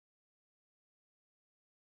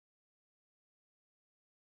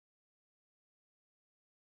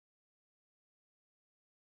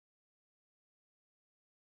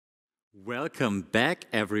Welcome back,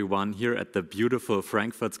 everyone, here at the beautiful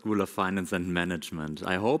Frankfurt School of Finance and Management.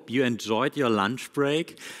 I hope you enjoyed your lunch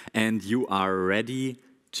break and you are ready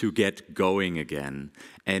to get going again.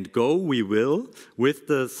 And go we will with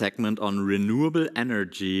the segment on renewable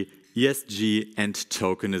energy, ESG, and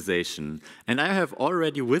tokenization. And I have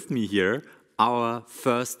already with me here our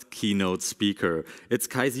first keynote speaker. It's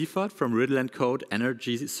Kai Siefert from Riddle&Code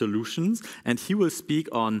Energy Solutions, and he will speak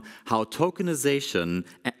on how tokenization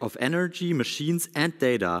of energy, machines, and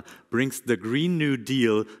data brings the Green New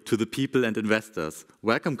Deal to the people and investors.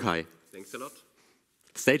 Welcome, Kai. Thanks a lot.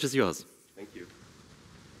 The stage is yours. Thank you.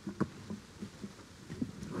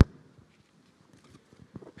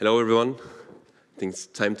 Hello, everyone. I think it's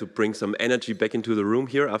time to bring some energy back into the room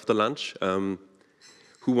here after lunch.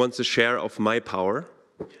 Who wants a share of my power?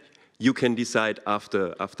 You can decide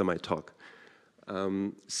after my talk.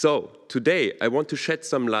 So today I want to shed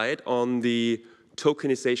some light on the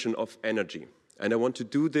tokenization of energy. And I want to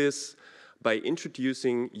do this by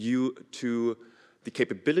introducing you to the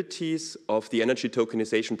capabilities of the energy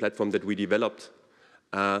tokenization platform that we developed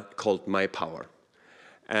called MyPower.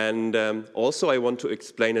 And also I want to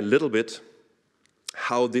explain a little bit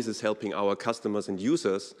how this is helping our customers and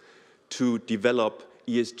users to develop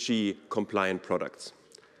ESG compliant products.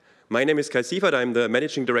 My name is Kai Siefert. I'm the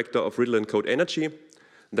Managing Director of Riddle&Code Energy.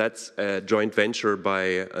 That's a joint venture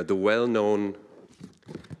by the well-known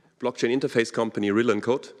blockchain interface company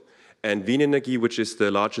Riddle&Code and Wien Energie, which is the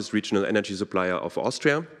largest regional energy supplier of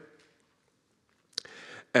Austria.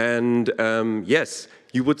 And yes,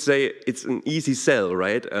 you would say it's an easy sell,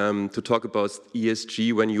 right, to talk about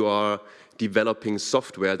ESG when you are developing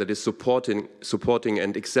software that is supporting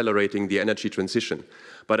and accelerating the energy transition.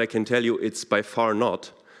 But I can tell you it's by far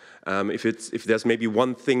not. If there's maybe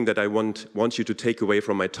one thing that I want you to take away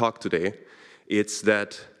from my talk today, it's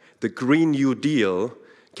that the Green New Deal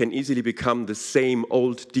can easily become the same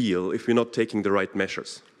old deal if we're not taking the right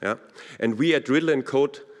measures. Yeah? And we at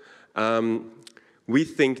Riddle&Code, we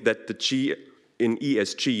think that the G in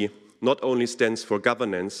ESG not only stands for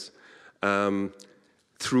governance,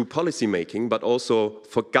 through policy making, but also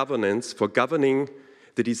for governance, for governing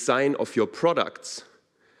the design of your products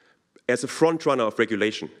as a front runner of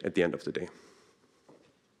regulation at the end of the day.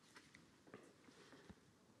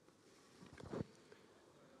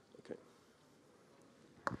 Okay.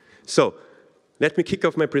 So let me kick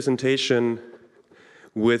off my presentation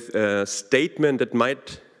with a statement that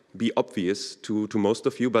might be obvious to most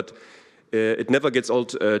of you, but it never gets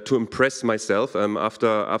old to impress myself.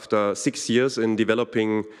 After 6 years in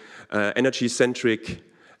developing energy-centric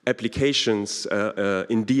applications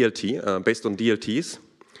in DLT, based on DLTs,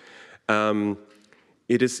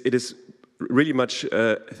 it is really much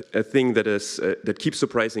a thing that keeps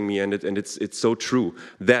surprising me, and it's so true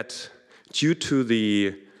that due to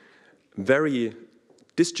the very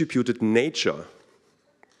distributed nature,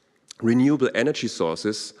 renewable energy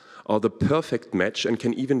sources are the perfect match and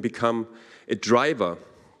can even become a driver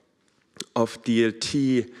of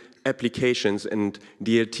DLT applications and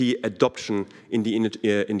DLT adoption in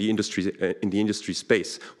the industry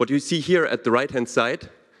space. What you see here at the right-hand side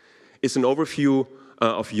is an overview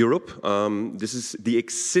of Europe. This is the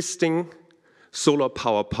existing solar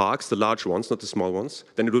power parks, the large ones, not the small ones.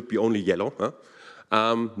 Then it would be only yellow,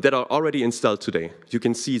 that are already installed today. You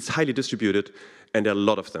can see it's highly distributed, and there are a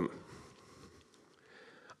lot of them.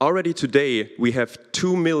 Already today, we have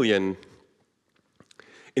 2 million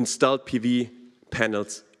installed PV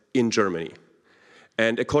panels in Germany.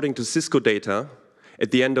 And according to Cisco data, at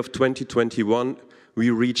the end of 2021, we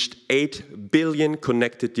reached 8 billion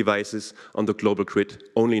connected devices on the global grid,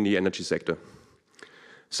 only in the energy sector.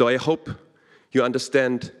 So I hope you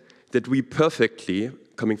understand that we perfectly,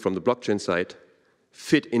 coming from the blockchain side,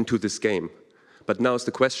 fit into this game. But now is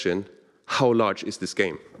the question, how large is this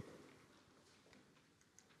game?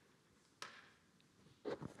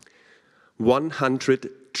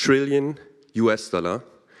 100 trillion US dollar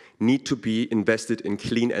need to be invested in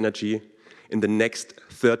clean energy in the next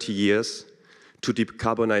 30 years to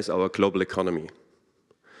decarbonize our global economy,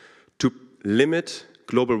 to limit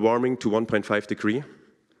global warming to 1.5 degrees,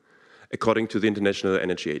 according to the International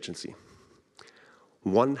Energy Agency.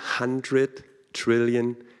 100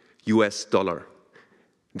 trillion US dollar.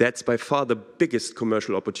 That's by far the biggest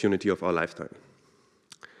commercial opportunity of our lifetime.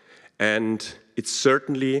 And it's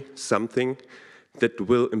certainly something that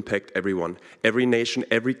will impact everyone, every nation,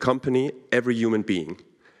 every company, every human being.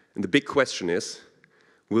 And the big question is,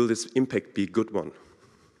 will this impact be a good one?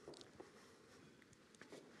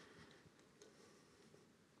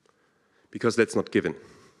 Because that's not given.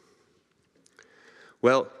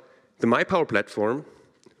 Well, the MyPower platform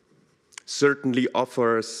certainly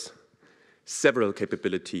offers several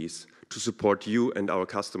capabilities to support you and our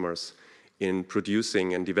customers in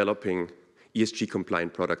producing and developing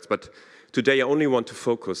ESG-compliant products. But today I only want to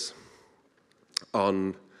focus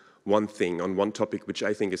on one thing, on one topic, which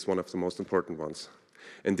I think is one of the most important ones.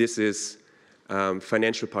 And this is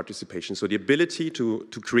financial participation. So the ability to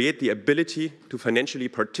create the ability to financially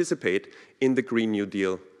participate in the Green New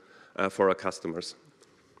Deal for our customers.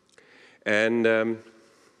 And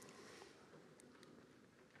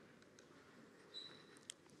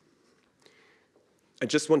I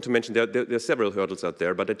just want to mention, there are several hurdles out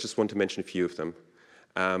there, but I just want to mention a few of them.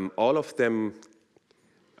 All of them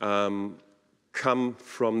come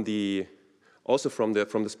from also from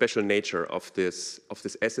the special nature of this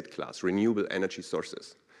asset class, renewable energy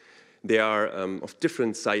sources. They are of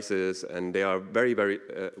different sizes, and they are very, very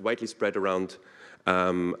widely spread around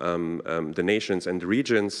the nations and the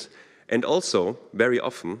regions. And also, very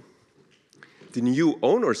often, the new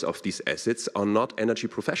owners of these assets are not energy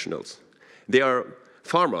professionals. They are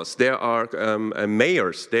farmers, they are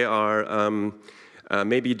mayors, they are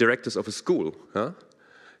maybe directors of a school. Huh?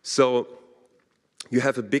 So you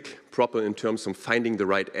have a big problem in terms of finding the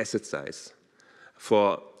right asset size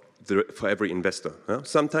for every investor. Huh?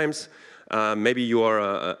 Sometimes maybe you are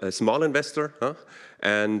a small investor, huh?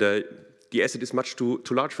 And the asset is much too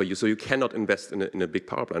large for you, so you cannot invest in a big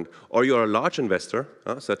power plant. Or you are a large investor,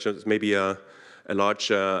 such as maybe a large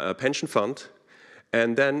pension fund,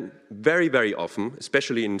 and then very, very often,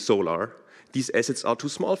 especially in solar, these assets are too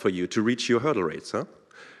small for you to reach your hurdle rates. Huh?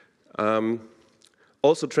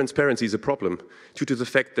 Also, transparency is a problem due to the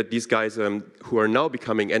fact that these guys who are now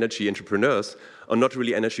becoming energy entrepreneurs are not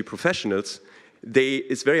really energy professionals.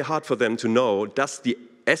 It's very hard for them to know, does the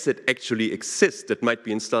asset actually exist that might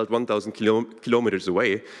be installed 1,000 kilometers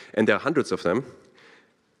away, and there are hundreds of them?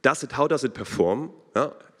 How does it perform?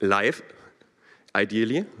 Live,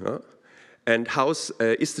 ideally. And how is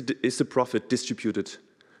the profit distributed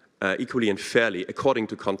equally and fairly, according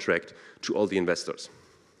to contract, to all the investors?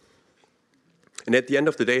 And at the end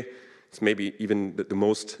of the day, it's maybe even the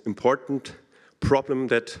most important problem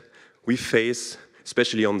that we face,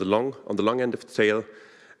 especially on the long end of the tail,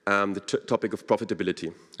 the topic of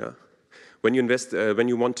profitability. Yeah? When you invest, when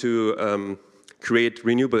you want to create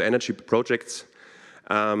renewable energy projects,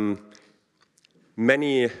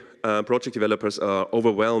 many project developers are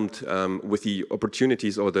overwhelmed with the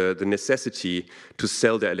opportunities or the necessity to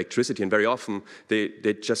sell their electricity, and very often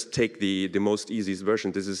they just take the most easiest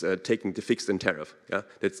version. This is taking the fixed end tariff, yeah?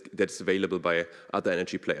 that's available by other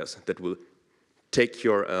energy players that will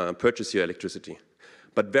purchase your electricity.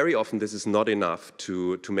 But very often this is not enough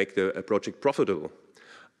to make a project profitable,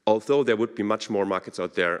 although there would be much more markets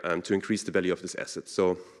out there to increase the value of this asset.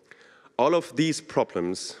 So all of these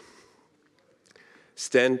problems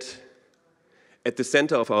stand at the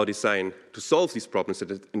center of our design. To solve these problems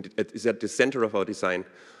is at the center of our design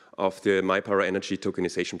of the MyPower Energy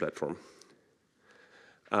tokenization platform.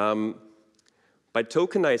 By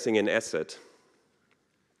tokenizing an asset,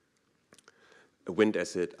 a wind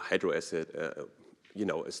asset, a hydro asset, a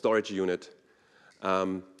storage unit,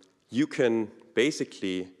 you can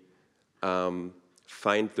basically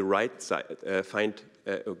find the right side,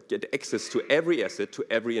 get access to every asset, to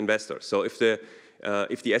every investor. So if the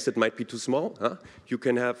asset might be too small, you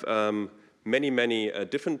can have many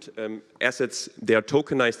different assets. They are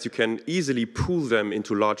tokenized. You can easily pool them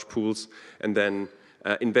into large pools and then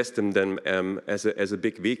invest in them as a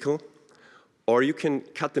big vehicle. Or you can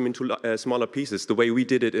cut them into smaller pieces, the way we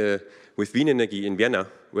did it with Wienenergie in Vienna,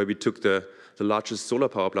 where we took the largest solar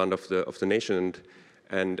power plant of the nation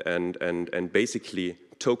and basically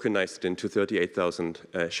tokenized it into 38,000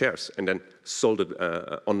 shares and then sold it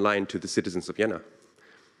online to the citizens of Vienna.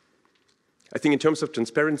 I think in terms of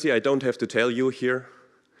transparency, I don't have to tell you here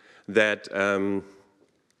that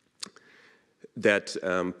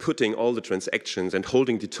putting all the transactions and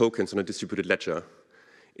holding the tokens on a distributed ledger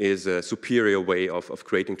is a superior way of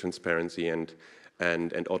creating transparency and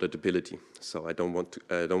auditability. So I don't want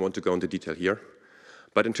to go into detail here.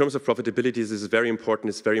 But in terms of profitability, this is very important.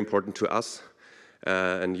 It's very important to us.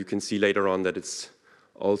 And you can see later on that it's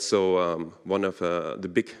also one of the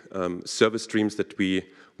big service streams that we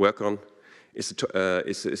work on is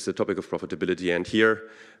the topic of profitability. And here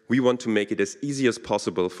we want to make it as easy as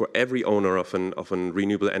possible for every owner of an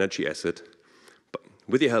renewable energy asset,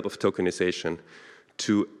 with the help of tokenization,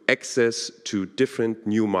 to access to different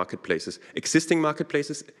new marketplaces, existing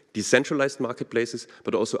marketplaces, decentralized marketplaces,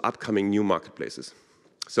 but also upcoming new marketplaces.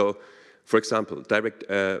 So, for example, direct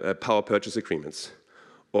power purchase agreements,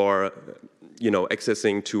 or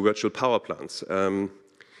accessing to virtual power plants,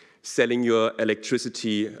 selling your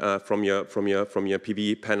electricity from your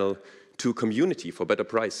PV panel to a community for better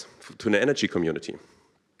price, to an energy community,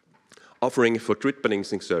 offering for grid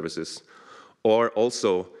balancing services, or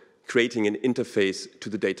also creating an interface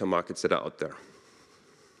to the data markets that are out there.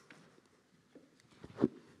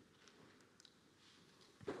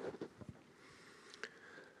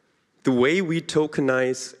 The way we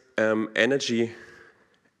tokenize energy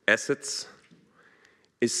assets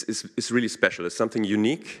is really special. It's something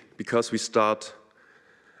unique because we start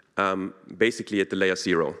basically at the layer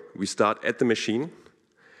 0. We start at the machine,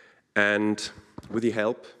 and with the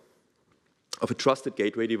help of a trusted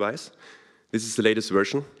gateway device, this is the latest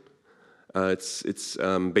version. It's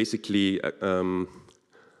basically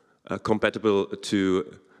compatible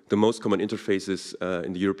to the most common interfaces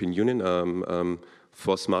in the European Union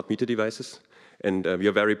for smart meter devices. And we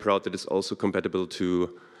are very proud that it's also compatible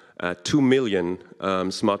to 2 million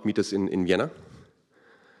smart meters in Vienna.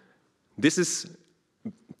 This is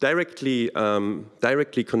directly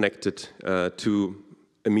connected to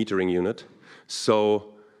a metering unit.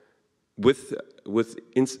 So with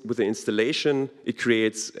the installation, it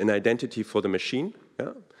creates an identity for the machine,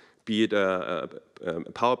 yeah? Be it a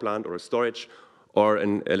power plant or a storage or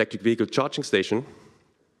an electric vehicle charging station.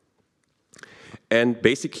 And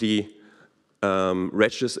basically,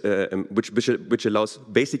 which allows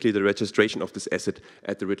basically the registration of this asset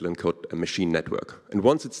at the Riddle&Code machine network. And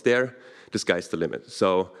once it's there, the sky's the limit.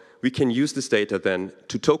 So we can use this data then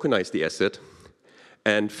to tokenize the asset,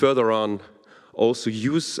 and further on also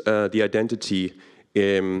use the identity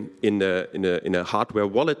in a hardware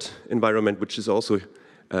wallet environment, which is also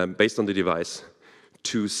based on the device,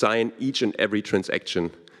 to sign each and every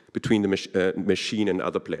transaction between the machine and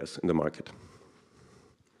other players in the market.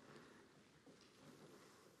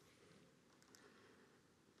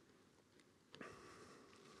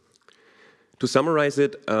 To summarize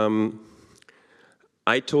it,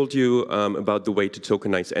 I told you about the way to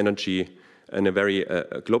tokenize energy in a very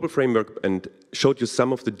global framework and showed you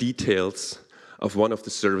some of the details of one of the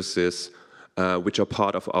services which are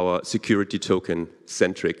part of our security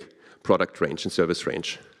token-centric product range and service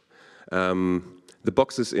range. The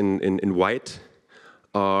boxes in white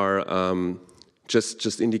are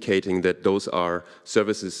just indicating that those are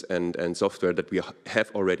services and software that we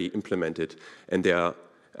have already implemented, and they are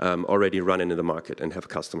already running in the market and have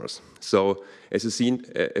customers. So as you've seen,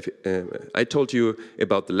 I told you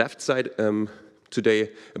about the left side today,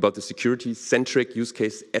 about the security-centric use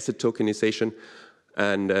case, asset tokenization.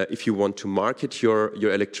 And if you want to market your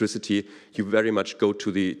electricity, you very much go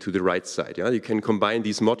to the right side. Yeah? You can combine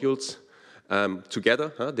these modules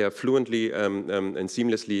together. Huh? They are fluently and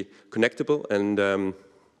seamlessly connectable. And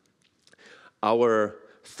our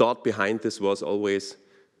thought behind this was always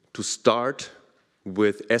to start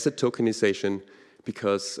with asset tokenization,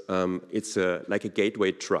 because it's like a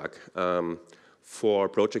gateway drug for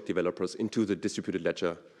project developers into the distributed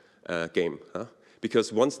ledger game. Huh?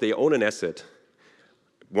 Because once they own an asset,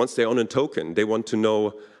 once they own a token, they want to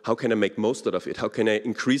know, how can I make most out of it? How can I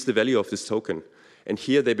increase the value of this token? And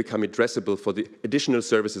here they become addressable for the additional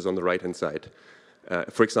services on the right-hand side.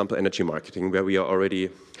 For example, energy marketing, where we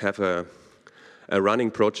already have a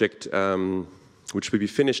running project which will be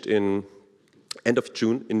finished in end of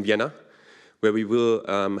June in Vienna, where we will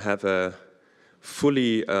have a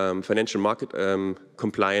fully financial market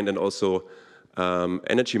compliant and also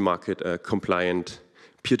energy market compliant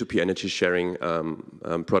peer-to-peer energy sharing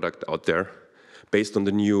product out there, based on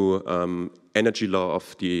the new energy law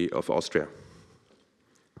of Austria.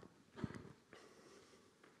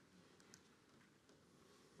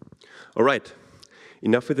 All right,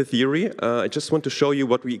 enough with the theory. I just want to show you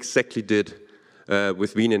what we exactly did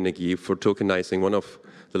with Wien Energie for tokenizing one of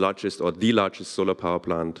the largest, or the largest solar power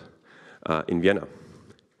plant in Vienna.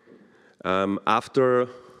 After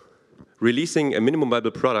releasing a minimum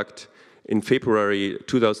viable product in February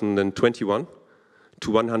 2021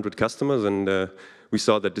 to 100 customers, and we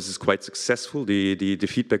saw that this is quite successful. The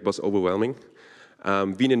feedback was overwhelming.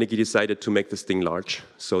 Wien Energie decided to make this thing large,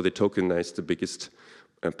 so they tokenized the biggest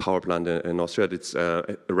power plant in Austria. It's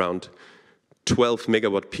around 12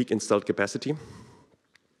 megawatt peak installed capacity,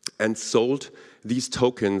 and sold these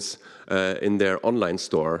tokens in their online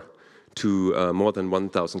store to more than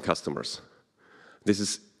 1,000 customers.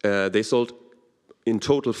 They sold in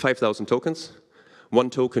total 5,000 tokens.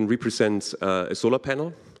 One token represents a solar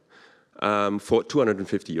panel for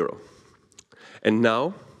 250 euro. And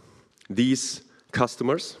now these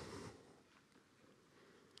customers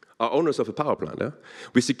are owners of a power plant.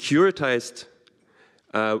 We securitized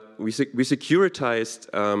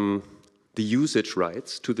the usage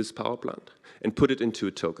rights to this power plant and put it into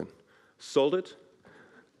a token, sold it,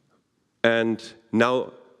 and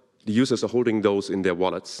now the users are holding those in their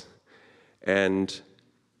wallets. And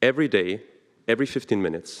every day, every 15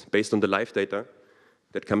 minutes, based on the live data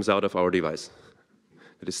that comes out of our device,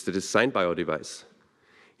 that is signed by our device,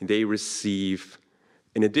 they receive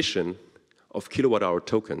an addition of kilowatt-hour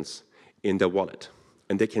tokens in their wallet.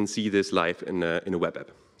 And they can see this live in a web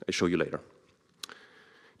app. I'll show you later.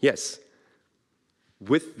 Yes,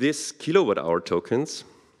 with this kilowatt-hour tokens,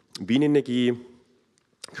 Wienenergie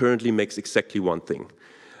currently makes exactly one thing.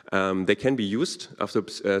 They can be used after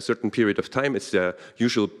a certain period of time. It's the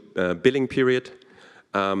usual billing period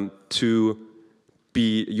to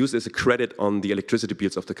be used as a credit on the electricity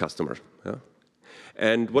bills of the customer. Yeah?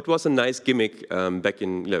 And what was a nice gimmick back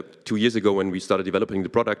in 2 years ago when we started developing the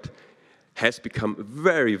product has become a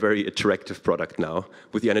very, very attractive product now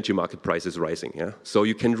with the energy market prices rising. Yeah? So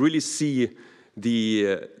you can really see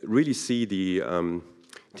the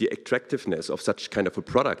attractiveness of such kind of a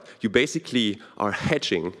product. You basically are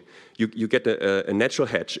hedging. You get a natural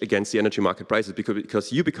hedge against the energy market prices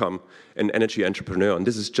because you become an energy entrepreneur, and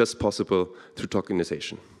this is just possible through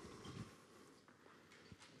tokenization.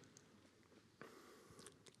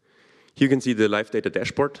 Here you can see the live data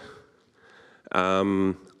dashboard.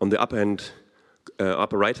 On the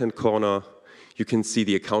upper right-hand corner, you can see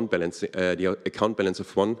the account balance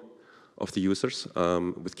of one of the users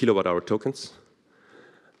with kilowatt-hour tokens.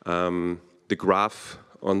 The graph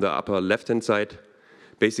on the upper left-hand side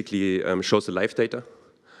basically shows the live data.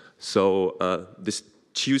 So this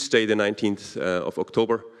Tuesday, the 19th of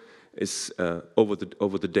October, is over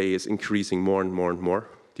the day is increasing more and more and more,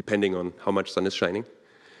 depending on how much sun is shining.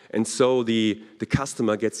 And so the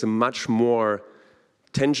customer gets a much more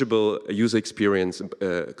tangible user experience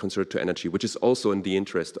concerned to energy, which is also in the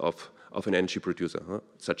interest of an energy producer,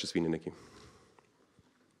 such as Wienenergie.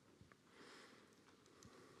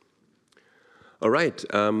 All right,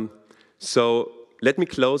 so let me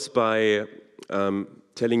close by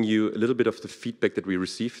telling you a little bit of the feedback that we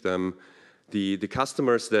received. The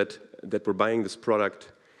customers that were buying this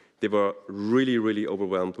product, they were really, really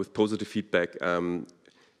overwhelmed with positive feedback,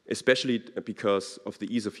 especially because of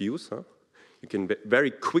the ease of use. You can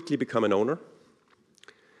very quickly become an owner.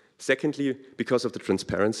 Secondly, because of the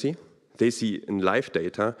transparency. They see in live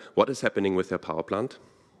data what is happening with their power plant.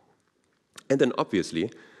 And then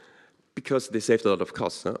obviously, because they saved a lot of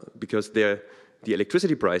costs, because the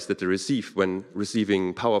electricity price that they receive when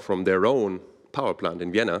receiving power from their own power plant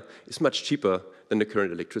in Vienna is much cheaper than the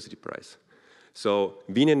current electricity price. So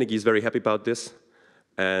Wienenergie is very happy about this,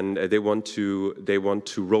 and they want to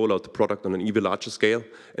roll out the product on an even larger scale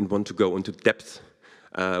and want to go into depth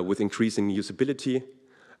with increasing usability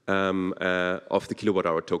of the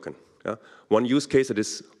kilowatt-hour token. Yeah? One use case that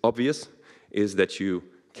is obvious is that you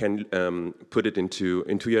can put it into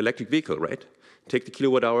your electric vehicle, right? Take the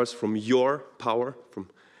kilowatt hours from your power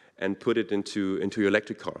and put it into your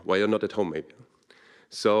electric car while you're not at home, maybe.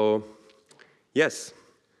 So, yes,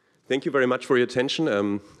 thank you very much for your attention.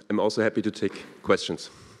 I'm also happy to take questions.